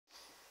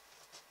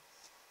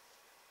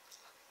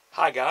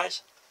Hi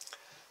guys,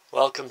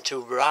 welcome to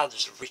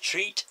Rav's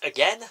retreat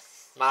again.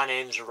 My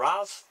name's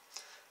Rav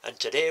and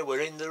today we're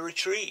in the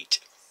retreat.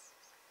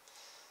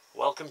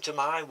 Welcome to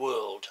my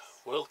world,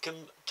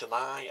 welcome to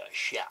my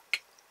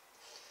shack.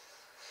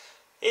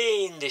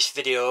 In this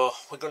video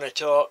we're going to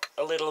talk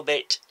a little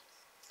bit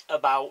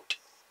about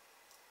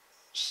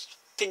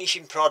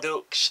finishing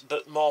products,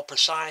 but more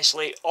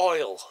precisely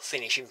oil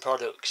finishing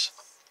products.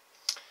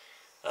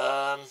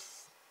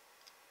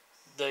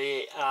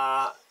 They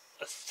are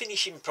a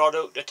finishing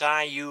product that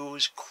I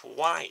use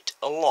quite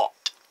a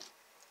lot.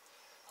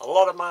 A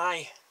lot of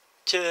my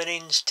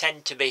turnings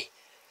tend to be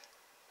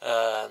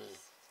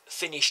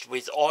finished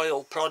with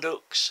oil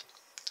products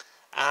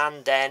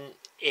and then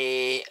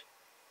a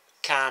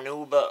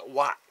carnauba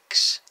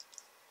wax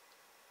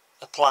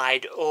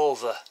applied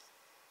over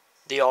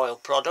the oil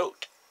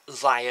product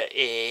via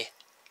a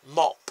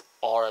mop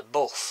or a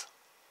buff.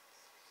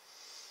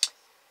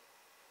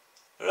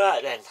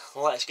 Right then,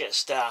 let's get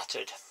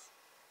started.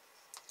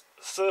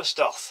 First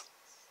off,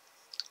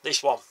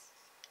 this one.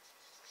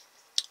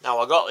 Now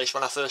I got this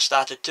when I first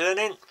started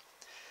turning.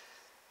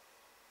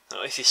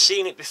 Now, if you've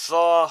seen it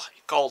before,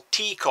 it's called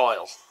teak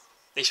oil.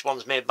 This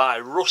one's made by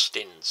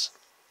Rustin's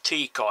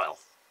teak oil.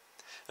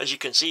 As you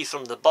can see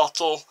from the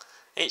bottle,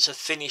 it's a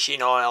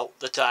finishing oil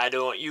that I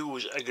don't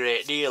use a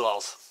great deal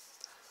of.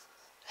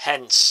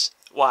 Hence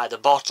why the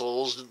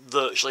bottle's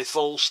virtually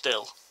full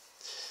still.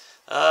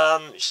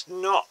 It's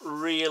not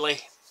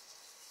really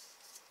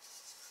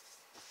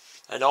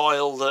an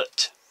oil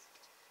that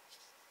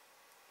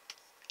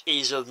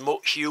is of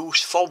much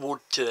use for wood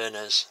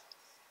turners.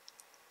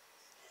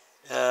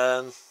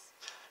 Now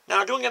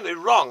don't get me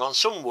wrong, on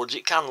some woods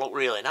it can look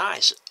really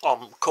nice.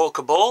 On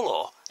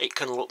cocobolo it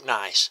can look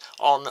nice,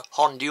 on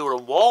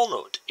Honduran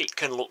walnut it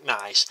can look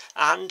nice,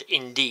 and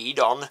indeed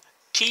on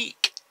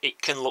teak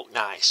it can look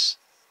nice.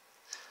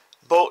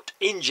 But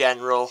in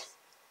general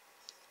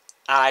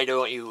I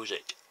don't use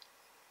it.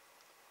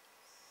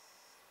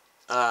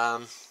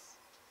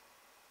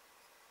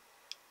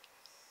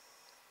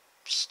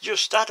 It's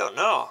just, I don't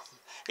know,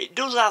 it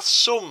does have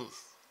some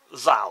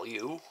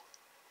value,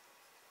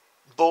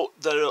 but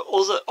there are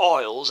other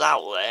oils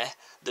out there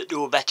that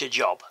do a better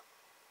job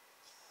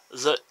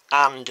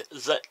and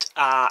that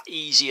are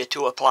easier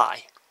to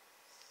apply.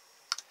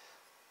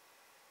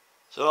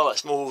 So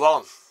let's move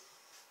on.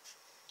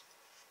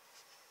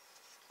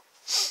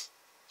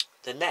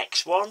 The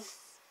next one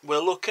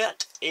we'll look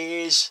at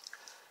is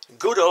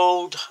good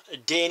old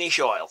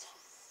Danish oil.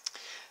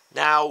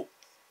 Now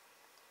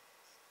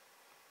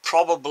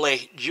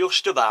probably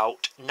just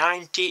about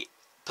 90%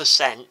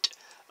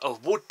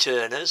 of wood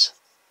turners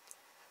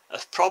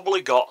have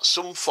probably got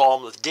some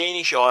form of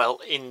Danish oil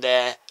in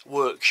their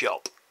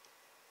workshop.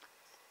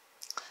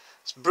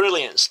 It's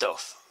brilliant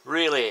stuff,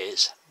 really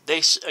is.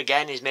 This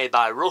again is made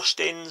by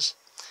Rustin's.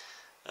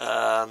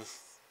 I'm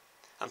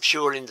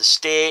sure in the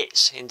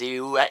States, in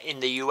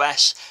the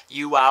US,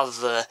 you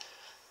have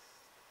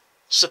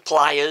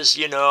suppliers,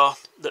 you know,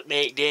 that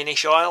make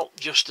Danish oil,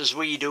 just as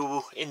we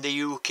do in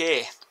the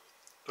UK.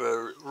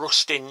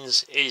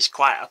 Rustin's is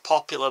quite a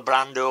popular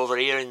brand over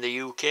here in the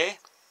UK.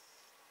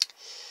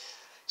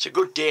 It's a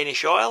good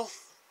Danish oil.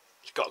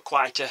 It's got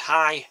quite a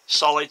high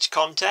solids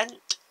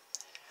content.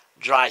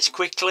 Dries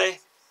quickly.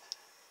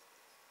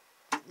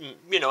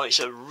 You know,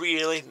 it's a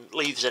really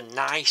leaves a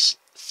nice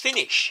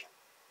finish.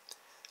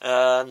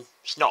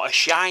 It's not a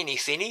shiny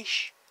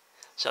finish.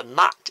 It's a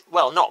matte,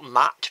 well, not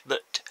matte,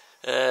 but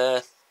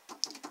oh,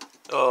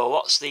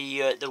 what's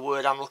the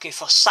word I'm looking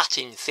for?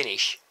 Satin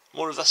finish.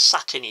 More of a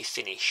satiny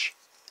finish.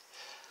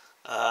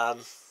 I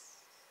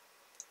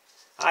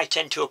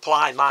tend to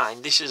apply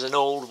mine. This is an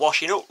old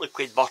washing up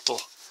liquid bottle,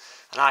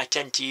 and I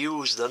tend to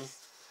use them.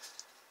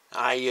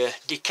 I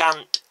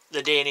decant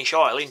the Danish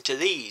oil into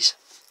these,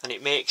 and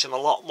it makes them a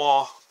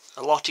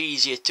lot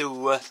easier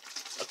to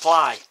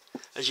apply.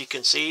 As you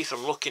can see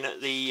from looking at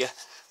the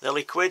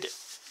liquid,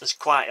 there's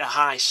quite a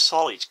high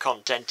solids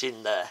content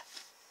in there.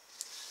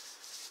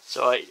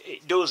 So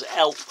it does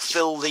help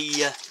fill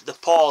the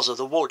pores of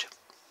the wood.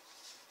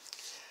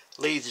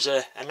 Leaves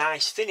a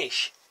nice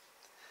finish.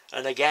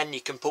 And again,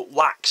 you can put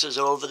waxes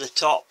over the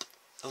top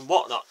and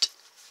whatnot.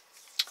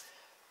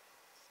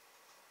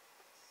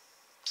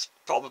 There's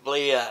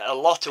probably a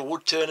lot of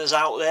wood turners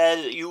out there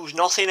that use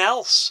nothing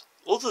else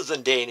other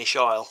than Danish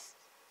oil.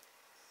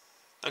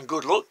 And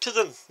good luck to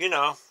them, you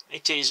know,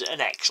 it is an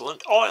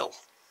excellent oil.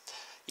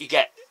 You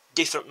get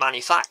different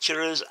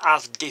manufacturers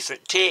have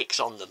different takes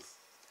on them.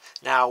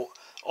 Now,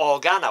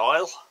 Organ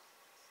Oil,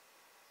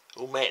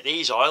 who make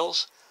these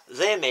oils,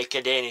 they make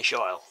a Danish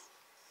oil.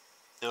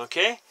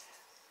 Okay?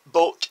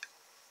 But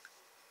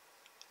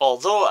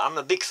although I'm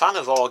a big fan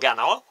of Organ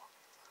Oil,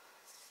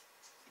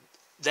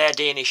 their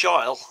Danish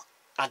oil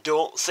I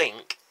don't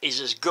think is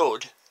as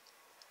good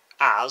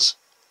as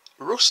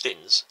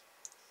Rustin's,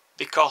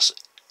 because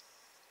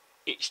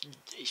it's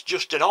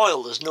just an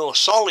oil, there's no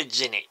solids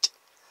in it,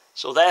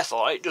 so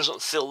therefore it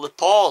doesn't fill the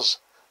pores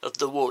of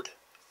the wood.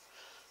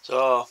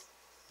 So,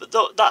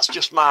 but that's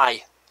just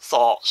my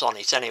thoughts on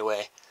it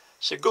anyway.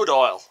 It's a good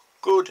oil,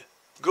 good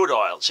Good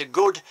oil. It's a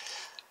good,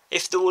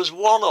 if there was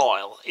one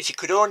oil, if you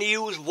could only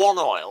use one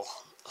oil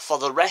for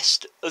the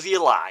rest of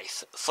your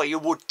life for your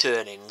wood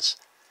turnings,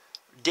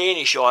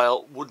 Danish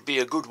oil would be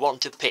a good one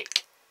to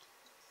pick.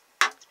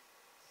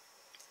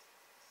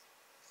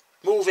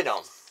 Moving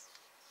on.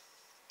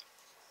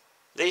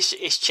 This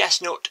is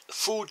chestnut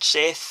food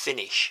safe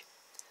finish,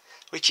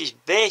 which is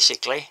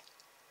basically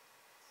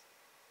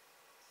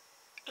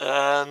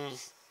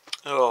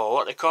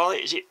what they call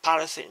it, is it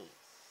paraffin?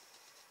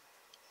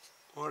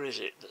 What is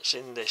it that's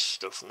in this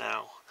stuff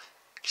now?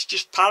 It's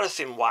just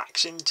paraffin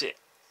wax, isn't it?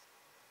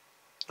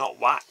 Not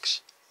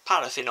wax,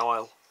 paraffin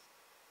oil.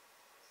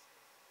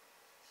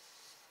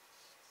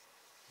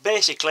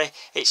 Basically,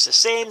 it's the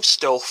same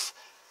stuff.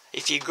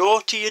 If you go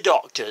to your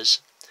doctor's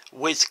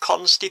with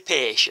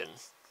constipation,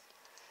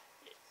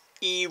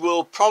 he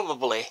will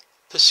probably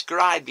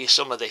prescribe you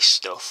some of this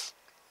stuff.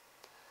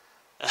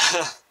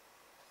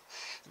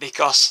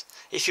 Because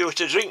if you were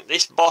to drink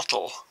this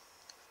bottle,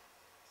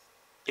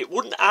 it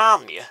wouldn't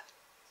harm you,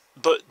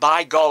 but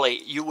by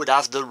golly, you would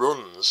have the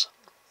runs.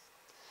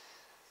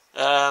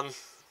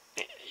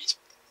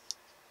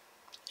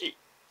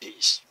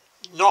 It's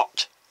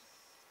not.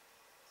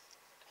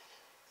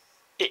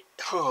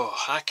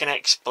 I can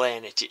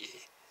explain it.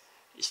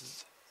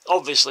 It's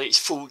obviously it's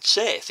food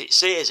safe. It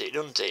says it,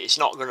 doesn't it? It's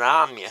not going to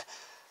harm you,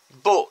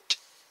 but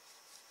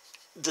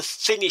the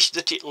finish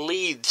that it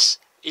leaves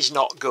is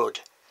not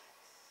good.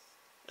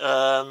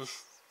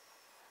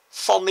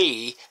 For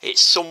me,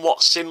 it's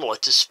somewhat similar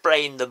to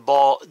spraying the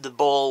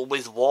bowl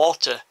with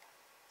water.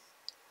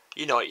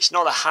 You know, it's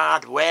not a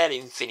hard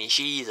wearing finish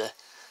either.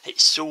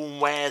 It soon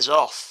wears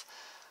off.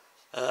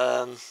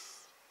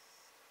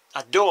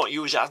 I don't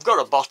use it. I've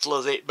got a bottle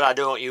of it, but I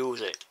don't use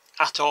it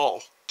at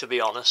all, to be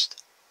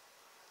honest.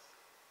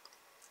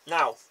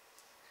 Now,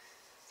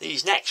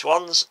 these next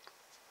ones,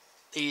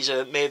 these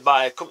are made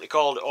by a company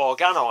called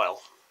Organ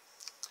Oil.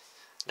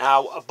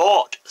 Now, I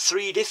bought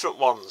 3 different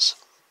ones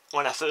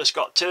when I first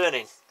got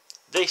turning.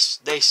 This,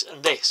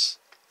 and this.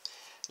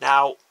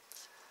 Now,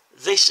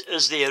 this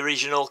is the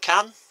original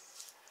can.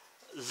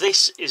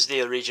 This is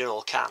the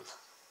original can.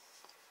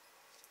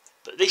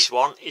 But this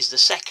one is the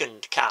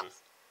second can.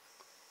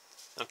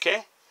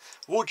 Okay?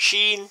 Wood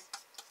sheen,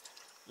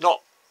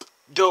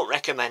 don't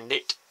recommend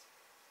it.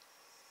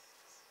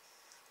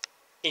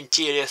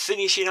 Interior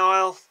finishing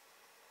oil,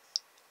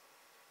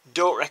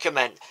 don't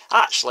recommend.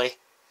 Actually,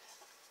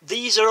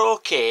 these are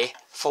okay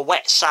for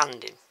wet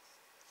sanding.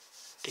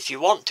 If you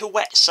want to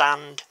wet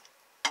sand,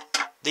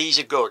 these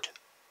are good.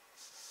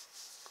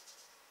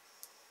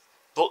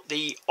 But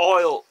the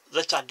oil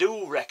that I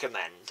do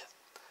recommend,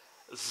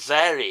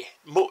 very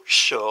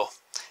much so,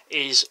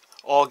 is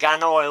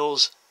Organ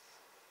Oil's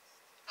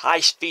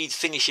high speed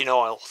finishing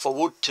oil for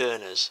wood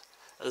turners.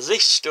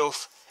 This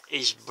stuff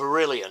is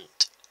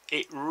brilliant.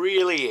 It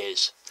really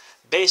is.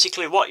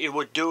 Basically what you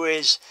would do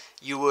is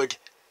you would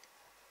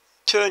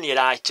turn your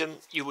item,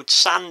 you would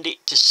sand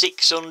it to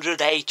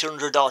 600,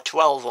 800 or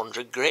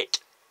 1200 grit.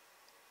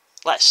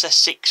 Let's say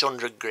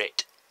 600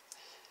 grit.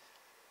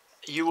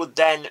 You would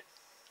then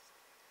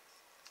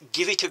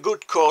give it a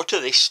good coat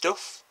of this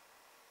stuff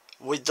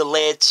with the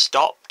lathe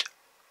stopped.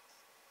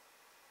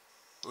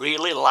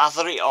 Really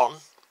lather it on.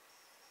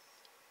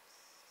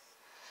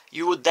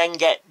 You would then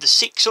get the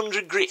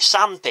 600 grit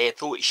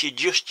sandpaper which you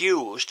just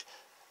used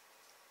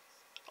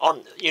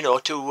on, you know,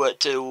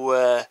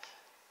 to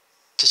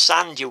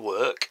sand your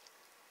work,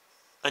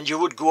 and you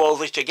would go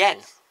over it again.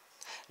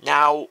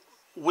 Now,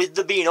 with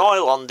there being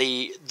oil on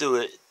the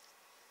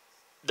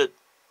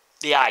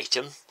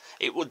item,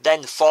 it would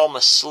then form a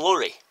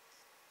slurry.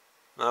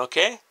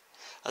 Okay,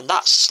 and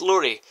that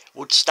slurry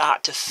would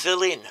start to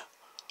fill in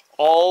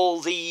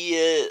all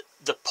the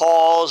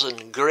pores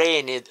and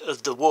grain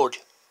of the wood.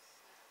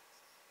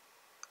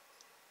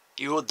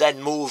 You would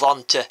then move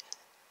on to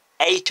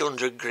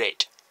 800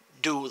 grit,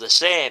 do the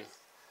same,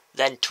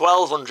 then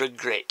 1200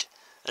 grit,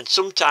 and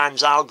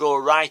sometimes I'll go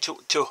right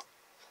up to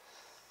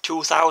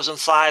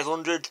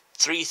 2500,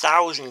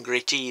 3000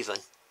 grit even,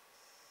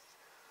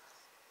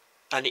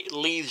 and it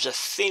leaves a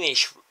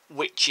finish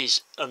which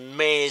is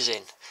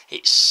amazing.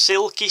 It's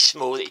silky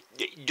smooth.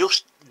 It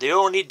just, the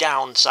only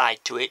downside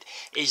to it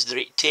is that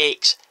it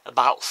takes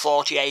about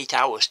 48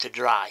 hours to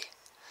dry,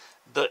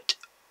 but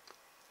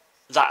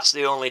that's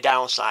the only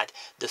downside.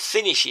 The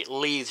finish it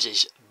leaves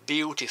is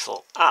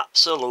beautiful,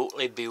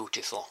 absolutely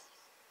beautiful.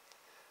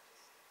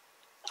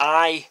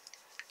 I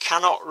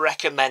cannot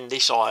recommend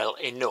this oil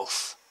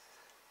enough.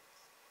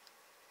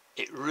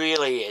 It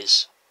really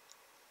is.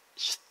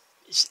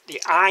 It's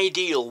the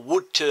ideal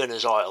wood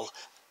turner's oil.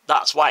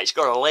 That's why it's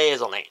got a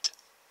lathe on it.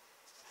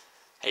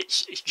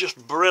 It's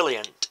just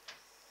brilliant.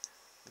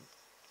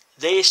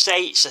 They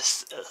say it's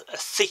a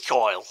thick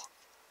oil,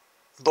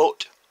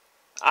 but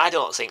I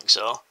don't think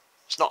so.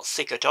 It's not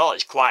thick at all,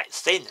 it's quite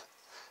thin,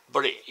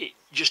 but it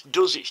just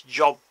does its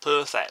job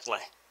perfectly.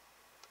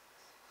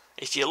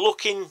 If you're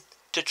looking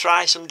to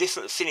try some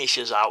different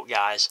finishes out,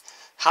 guys,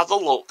 have a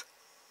look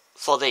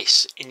for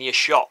this in your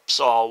shops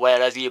or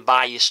wherever you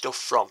buy your stuff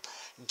from.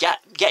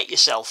 Get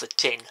yourself a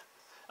tin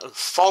and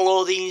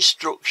follow the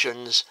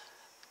instructions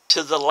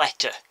to the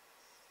letter,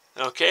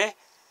 okay?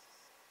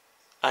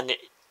 And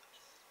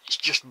it's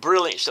just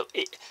brilliant stuff.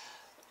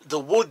 The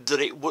wood that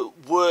it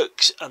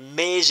works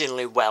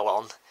amazingly well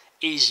on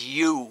is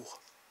yew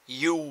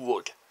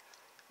wood.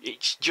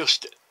 It's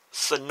just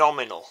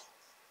phenomenal.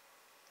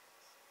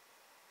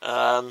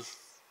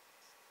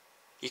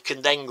 You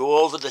can then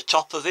go over the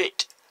top of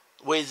it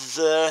with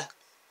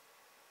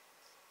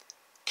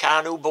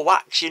carnauba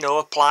wax, you know,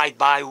 applied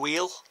by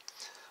wheel,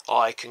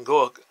 or you can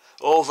go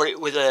over it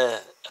with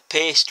a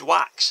paste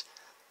wax.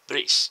 But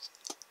it's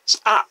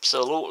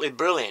absolutely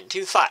brilliant.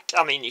 In fact,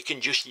 I mean, you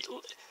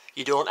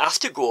don't have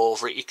to go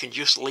over it, you can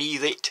just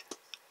leave it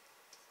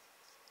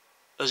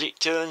as it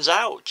turns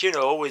out, you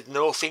know, with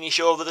no finish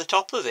over the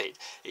top of it.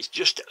 It's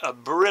just a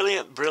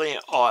brilliant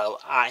oil.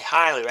 I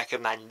highly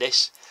recommend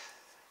this.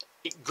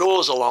 It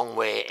goes a long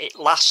way, it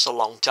lasts a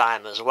long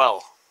time as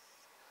well.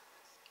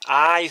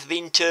 I've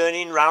been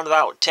turning round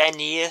about 10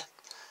 years.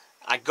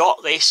 I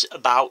got this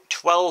about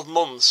 12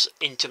 months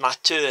into my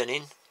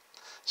turning,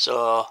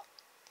 so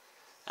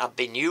I've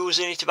been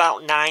using it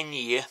about 9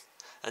 years,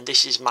 and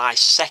this is my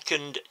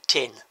second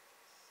tin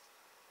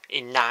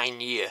in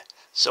 9 years.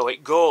 So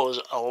it goes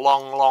a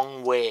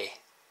long way.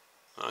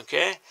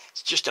 Okay,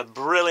 it's just a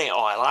brilliant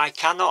oil. I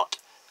cannot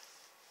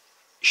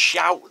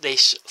shout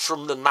this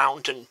from the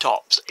mountain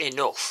tops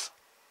enough.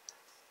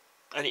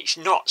 And it's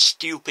not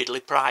stupidly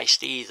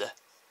priced either.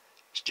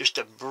 It's just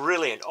a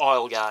brilliant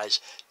oil, guys.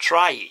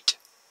 Try it.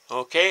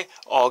 Okay,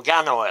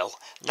 Organ Oil,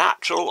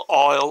 natural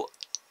oil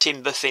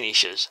timber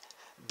finishes,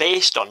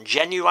 based on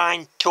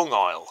genuine tung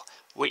oil,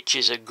 which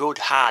is a good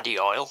hardy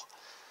oil.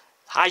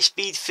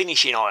 High-speed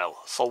finishing oil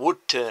for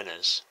wood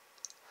turners.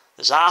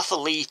 There's half a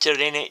litre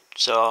in it,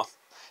 so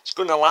it's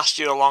going to last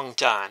you a long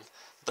time.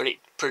 But it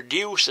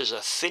produces a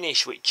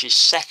finish which is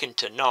second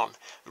to none.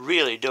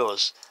 Really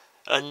does.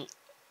 And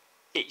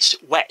it's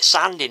wet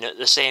sanding at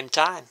the same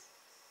time.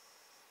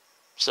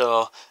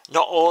 So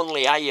not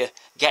only are you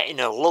getting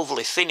a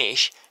lovely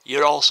finish,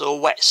 you're also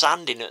wet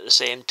sanding at the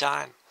same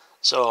time.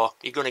 So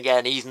you're going to get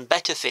an even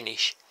better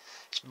finish.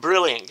 It's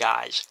brilliant,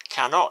 guys.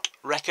 Cannot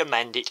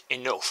recommend it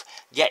enough.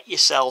 Get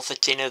yourself a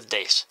tin of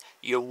this.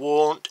 You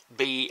won't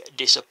be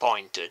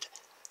disappointed.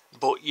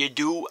 But you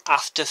do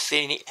have to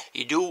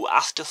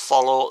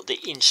follow the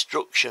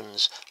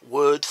instructions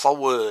word for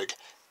word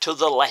to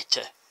the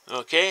letter,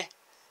 okay?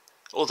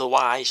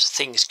 Otherwise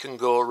things can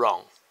go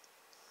wrong.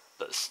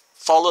 But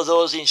follow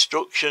those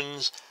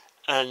instructions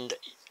and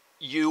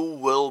you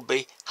will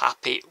be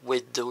happy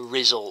with the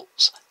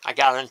results, I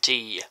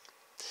guarantee you.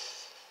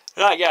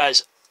 Right,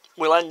 guys,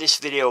 we'll end this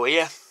video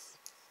here.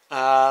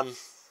 Again,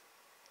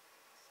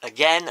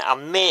 I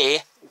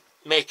may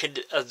make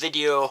a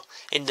video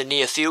in the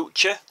near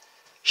future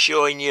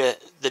showing you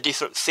the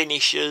different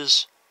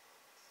finishes,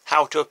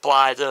 how to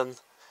apply them,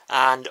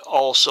 and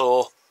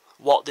also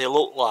what they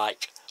look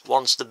like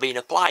once they've been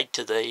applied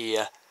to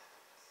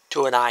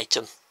to an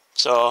item.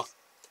 So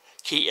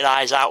keep your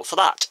eyes out for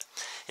that.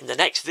 In the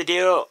next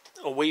video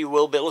we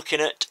will be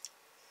looking at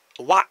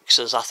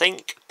waxes, I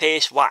think,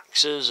 paste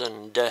waxes,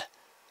 and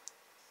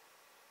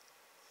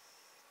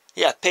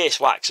yeah, paste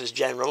waxes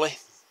generally.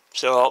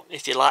 So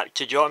if you'd like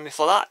to join me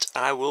for that,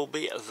 I will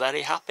be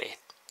very happy.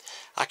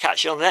 I'll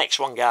catch you on the next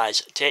one,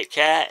 guys. Take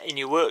care in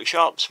your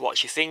workshops,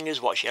 watch your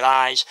fingers, watch your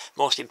eyes.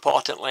 Most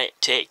importantly,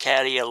 take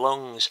care of your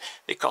lungs,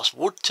 because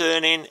wood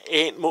turning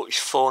ain't much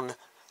fun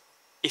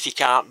if you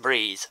can't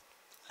breathe.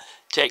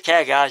 Take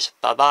care, guys.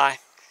 Bye bye.